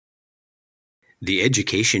The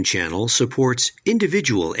Education Channel supports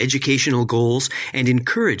individual educational goals and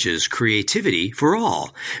encourages creativity for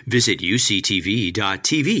all. Visit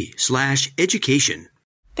uctv.tv/education.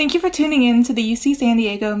 Thank you for tuning in to the UC San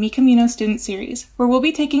Diego Mi Camino Student Series, where we'll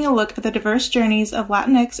be taking a look at the diverse journeys of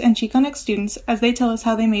Latinx and Chicanx students as they tell us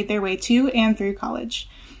how they made their way to and through college.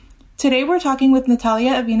 Today we're talking with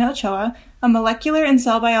Natalia Avina Ochoa, a molecular and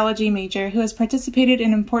cell biology major who has participated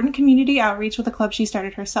in important community outreach with a club she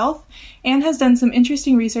started herself and has done some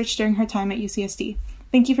interesting research during her time at UCSD.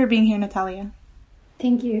 Thank you for being here, Natalia.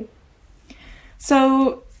 Thank you.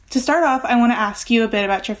 So, to start off, I want to ask you a bit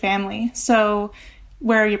about your family. So,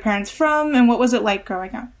 where are your parents from and what was it like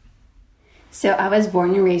growing up? So, I was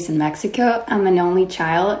born and raised in Mexico. I'm an only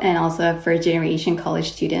child and also a first-generation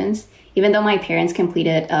college student. Even though my parents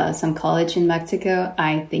completed some college in Mexico,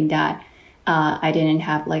 I think that I didn't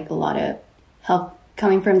have a lot of help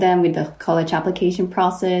coming from them with the college application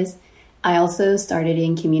process. I also started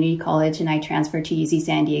in community college and I transferred to UC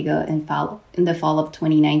San Diego in the fall of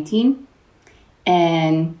 2019.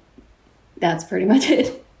 And that's pretty much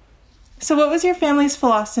it. So what was your family's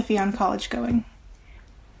philosophy on college going?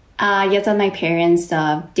 Yes, my parents,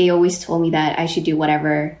 they always told me that I should do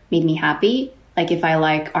whatever made me happy. Like if I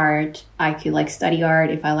like art, I could study art.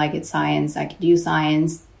 If I liked science, I could do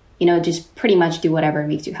science. Just pretty much do whatever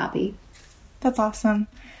makes you happy. That's awesome.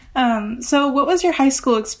 So what was your high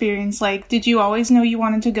school experience like? Did you always know you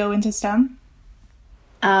wanted to go into STEM?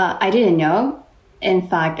 I didn't know. In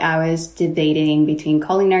fact, I was debating between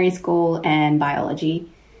culinary school and biology.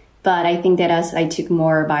 But I think that as I took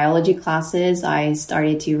more biology classes, I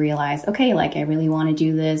started to realize, okay, I really want to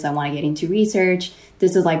do this. I want to get into research.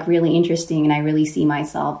 This is really interesting, and I really see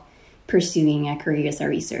myself pursuing a career as a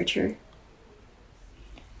researcher.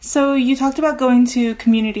 So you talked about going to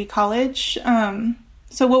community college.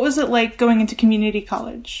 So what was it like going into community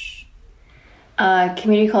college?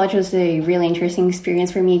 Community college was a really interesting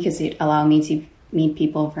experience for me because it allowed me to meet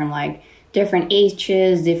people from different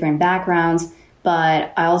ages, different backgrounds.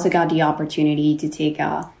 But I also got the opportunity to take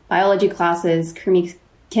biology classes,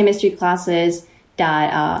 chemistry classes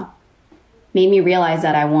that made me realize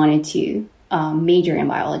that I wanted to major in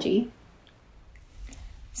biology.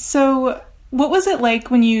 So what was it like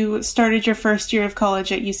when you started your first year of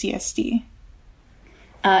college at UCSD?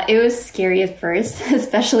 It was scary at first,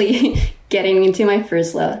 especially getting into my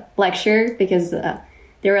first lecture because there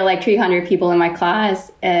were 300 people in my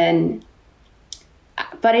class.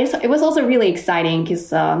 But it was also really exciting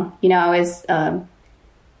because, I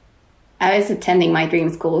was attending my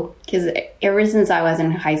dream school because ever since I was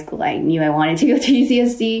in high school, I knew I wanted to go to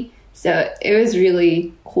UCSD. So it was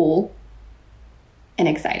really cool and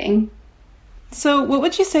exciting. So what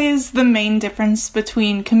would you say is the main difference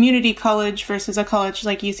between community college versus a college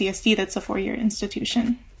like UCSD that's a 4-year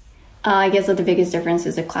institution? I guess that the biggest difference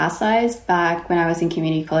is the class size. Back when I was in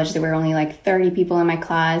community college, there were only 30 people in my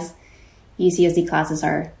class. UCSD classes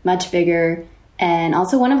are much bigger. And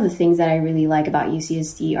also one of the things that I really like about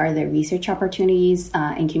UCSD are the research opportunities.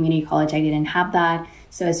 In community college, I didn't have that.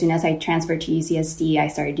 So as soon as I transferred to UCSD, I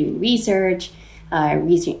started doing research,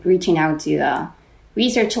 reaching out to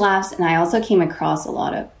research labs. And I also came across a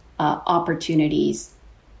lot of opportunities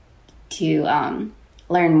to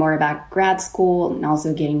learn more about grad school and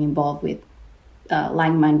also getting involved with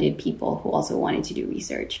like-minded people who also wanted to do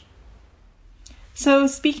research. So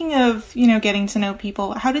speaking of, getting to know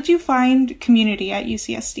people, how did you find community at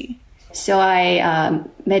UCSD? So I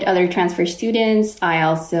met other transfer students. I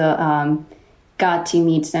also got to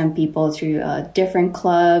meet some people through different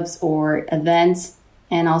clubs or events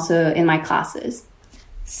and also in my classes.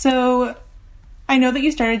 So I know that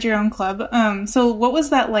you started your own club. So what was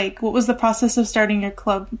that like? What was the process of starting your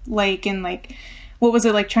club like? And what was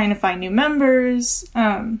it like trying to find new members?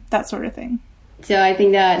 That sort of thing. So I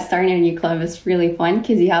think that starting a new club is really fun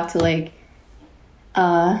because you have to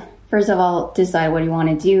first of all, decide what you want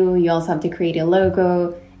to do. You also have to create a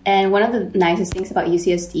logo. And one of the nicest things about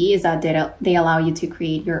UCSD is that they allow you to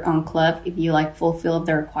create your own club if you fulfill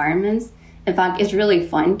the requirements. In fact, it's really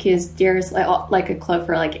fun because there's a club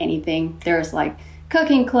for anything. There's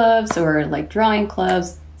cooking clubs or drawing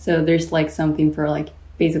clubs. So there's something for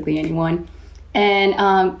basically anyone. And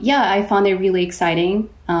I found it really exciting.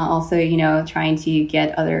 Also, trying to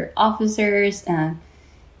get other officers and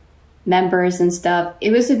members and stuff.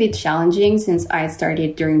 It was a bit challenging since I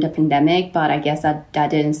started during the pandemic, but I guess that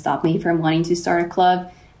didn't stop me from wanting to start a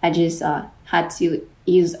club. I just had to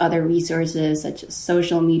use other resources such as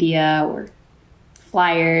social media or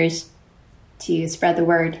flyers to spread the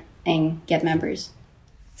word and get members.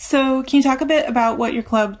 So can you talk a bit about what your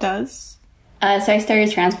club does? So I started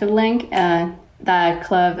TransferLink. That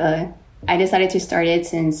club I decided to start it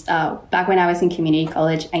since back when I was in community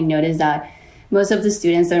college, I noticed that most of the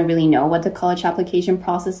students don't really know what the college application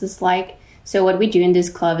process is like. So what we do in this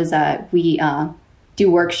club is that we do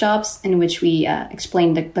workshops in which we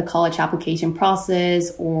explain the college application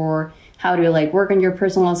process or how to like work on your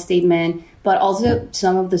personal statement. But also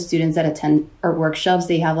some of the students that attend our workshops,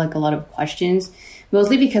 they have like a lot of questions,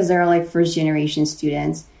 mostly because they're like first generation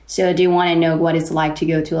students. So they want to know what it's like to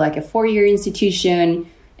go to like a 4-year institution,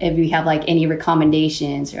 if we have like any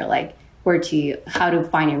recommendations or like how to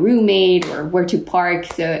find a roommate or where to park.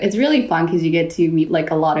 So it's really fun because you get to meet like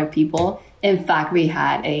a lot of people. In fact, we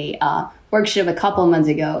had a workshop a couple months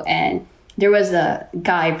ago, and there was a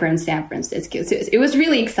guy from San Francisco. So it was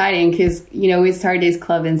really exciting because, you know, we started this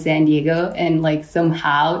club in San Diego, and like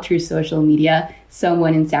somehow through social media,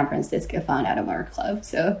 someone in San Francisco found out about our club.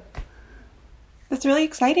 So that's really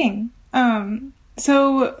exciting.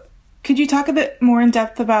 So could you talk a bit more in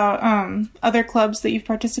depth about other clubs that you've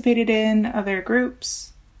participated in, other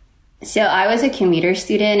groups? So I was a commuter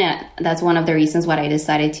student, and that's one of the reasons why I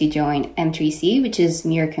decided to join M3C, which is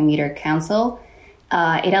New York Commuter Council.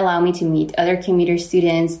 It allowed me to meet other commuter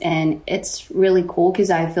students, and it's really cool because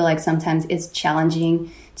I feel like sometimes it's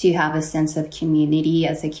challenging to have a sense of community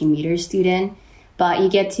as a commuter student. But you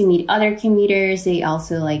get to meet other commuters. They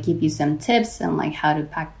also like give you some tips on like how to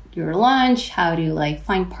pack your lunch, how to like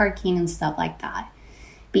find parking and stuff like that.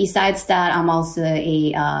 Besides that, I'm also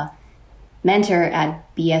a mentor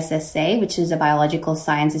at BSSA, which is a Biological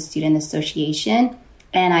Sciences Student Association.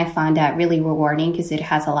 And I find that really rewarding because it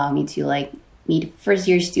has allowed me to like meet first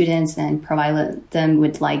year students and provide them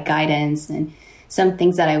with like guidance and some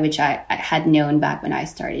things that I wish I had known back when I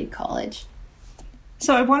started college.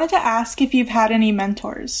 So I wanted to ask if you've had any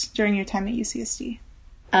mentors during your time at UCSD.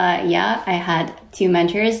 Yeah, I had 2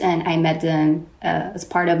 mentors, and I met them as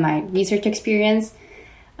part of my research experience.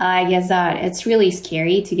 I guess that it's really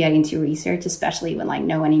scary to get into research, especially when like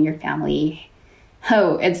no one in your family,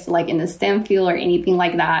 it's like in the STEM field or anything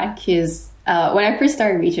like that. Because when I first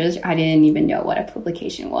started research, I didn't even know what a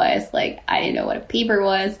publication was. Like I didn't know what a paper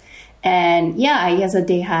was. And yeah, I guess that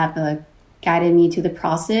they have guided me to the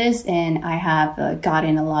process, and I have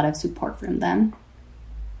gotten a lot of support from them.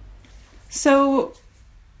 So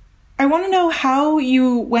I want to know how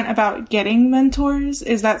you went about getting mentors.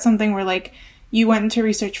 Is that something where like you went into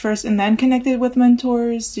research first and then connected with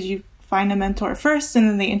mentors? Did you find a mentor first and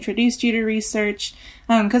then they introduced you to research?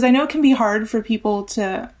 Because I know it can be hard for people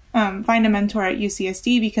to find a mentor at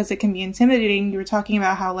UCSD because it can be intimidating. You were talking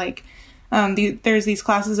about how like there's these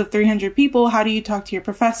classes of 300 people. How do you talk to your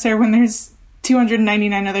professor when there's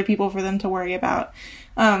 299 other people for them to worry about?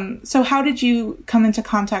 So how did you come into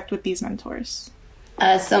contact with these mentors?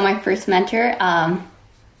 So my first mentor,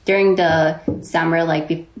 during the summer,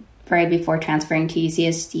 like right before transferring to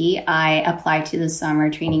UCSD, I applied to the Summer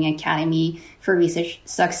Training Academy for Research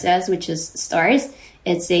Success, which is STARS.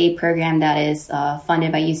 It's a program that is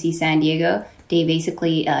funded by UC San Diego. They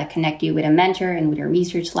basically connect you with a mentor and with a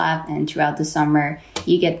research lab, and throughout the summer,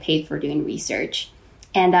 you get paid for doing research.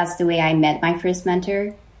 And that's the way I met my first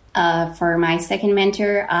mentor. For my second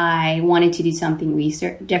mentor, I wanted to do something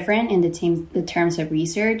different in the terms of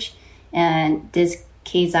research. And this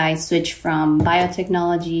case, I switched from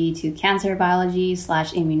biotechnology to cancer biology /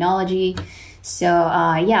 immunology. So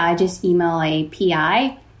I just emailed a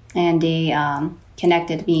PI, and they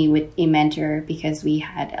connected me with a mentor because we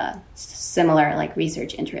had similar like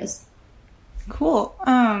research interests. Cool.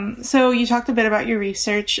 So you talked a bit about your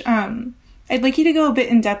research. I'd like you to go a bit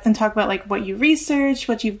in depth and talk about like what you researched,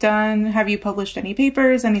 what you've done. Have you published any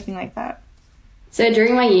papers, anything like that? So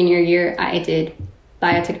during my junior year, I did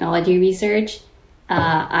biotechnology research.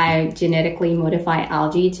 I genetically modify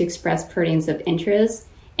algae to express proteins of interest.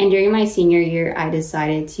 And during my senior year, I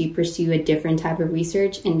decided to pursue a different type of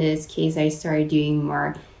research. In this case, I started doing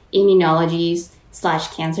more immunology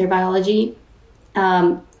 / cancer biology.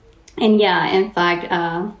 In fact,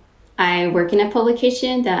 I work in a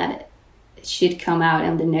publication that should come out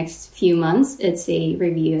in the next few months. It's a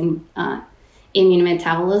review in immune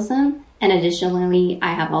metabolism. And additionally,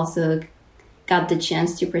 I have also got the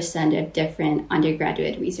chance to present at different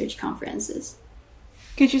undergraduate research conferences.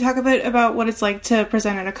 Could you talk a bit about what it's like to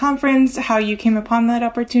present at a conference, how you came upon that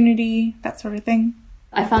opportunity, that sort of thing?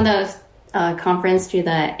 I found a conference through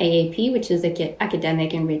the AAP, which is the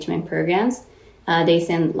Academic Enrichment Programs. They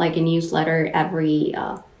send like a newsletter every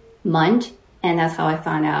month, and that's how I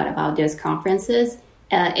found out about those conferences.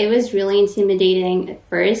 It was really intimidating at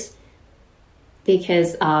first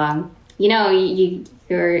because,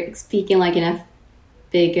 you're speaking like in a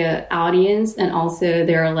big audience, and also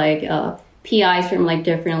there are like PIs from like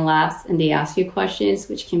different labs and they ask you questions,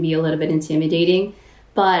 which can be a little bit intimidating.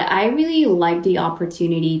 But I really like the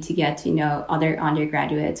opportunity to get to know other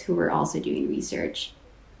undergraduates who were also doing research.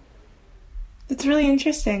 That's really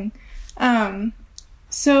interesting.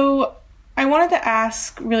 So I wanted to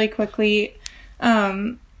ask really quickly,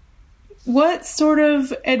 what sort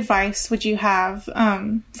of advice would you have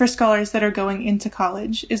for scholars that are going into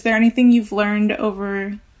college? Is there anything you've learned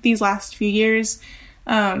over these last few years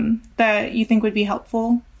that you think would be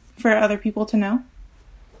helpful for other people to know?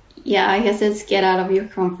 Yeah, I guess it's get out of your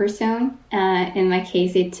comfort zone. In my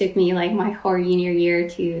case, it took me like my whole junior year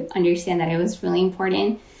to understand that it was really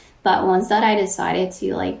important. But once that I decided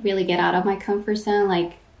to like really get out of my comfort zone,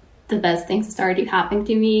 like the best things started to happen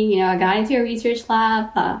to me. You know, I got into a research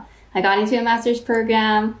lab. I got into a master's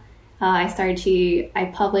program.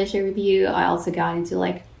 I published a review. I also got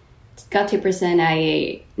to present at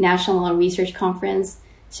a national research conference.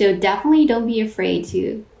 So definitely don't be afraid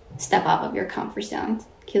to step out of your comfort zone,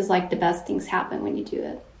 because like the best things happen when you do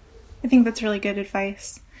it. I think that's really good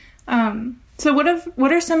advice. So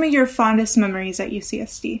what are some of your fondest memories at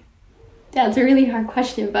UCSD? That's a really hard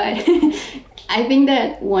question, but I think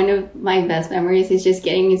that one of my best memories is just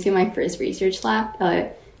getting into my first research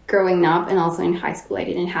lab. Growing up and also in high school, I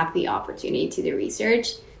didn't have the opportunity to do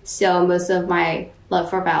research. So most of my love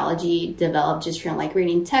for biology developed just from like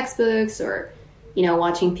reading textbooks or, you know,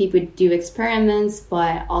 watching people do experiments,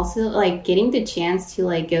 but also like getting the chance to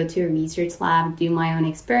like go to a research lab, do my own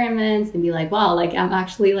experiments and be like, wow, like I'm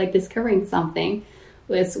actually like discovering something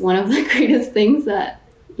was one of the greatest things that,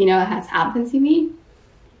 you know, has happened to me.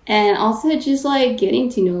 And also just like getting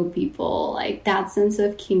to know people, like that sense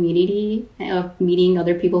of community, of meeting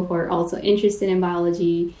other people who are also interested in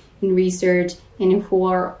biology and research and who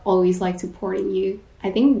are always like supporting you. I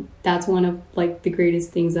think that's one of like the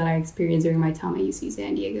greatest things that I experienced during my time at UC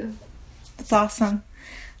San Diego. That's awesome.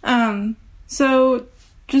 So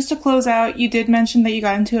just to close out, you did mention that you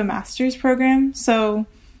got into a master's program. So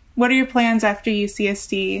what are your plans after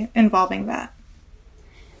UCSD involving that?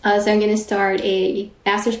 So I'm going to start a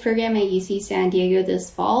master's program at UC San Diego this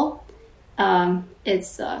fall. So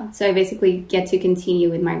I basically get to continue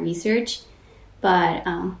with my research, but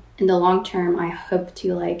in the long term, I hope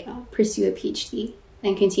to pursue a PhD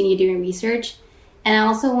and continue doing research. And I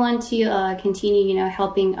also want to continue, you know,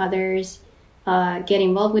 helping others get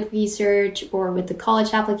involved with research or with the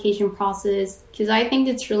college application process, because I think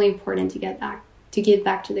it's really important to give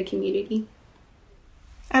back to the community.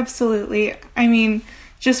 Absolutely. I mean,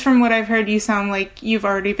 just from what I've heard, you sound like you've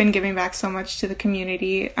already been giving back so much to the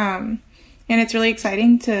community. And it's really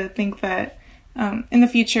exciting to think that in the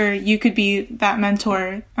future you could be that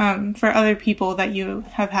mentor for other people that you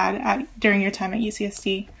have had during your time at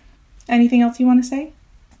UCSD. Anything else you want to say?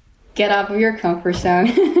 Get out of your comfort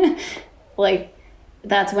zone. Like,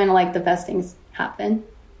 that's when like the best things happen.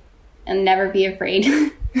 And never be afraid.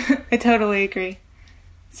 I totally agree.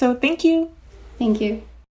 So thank you. Thank you.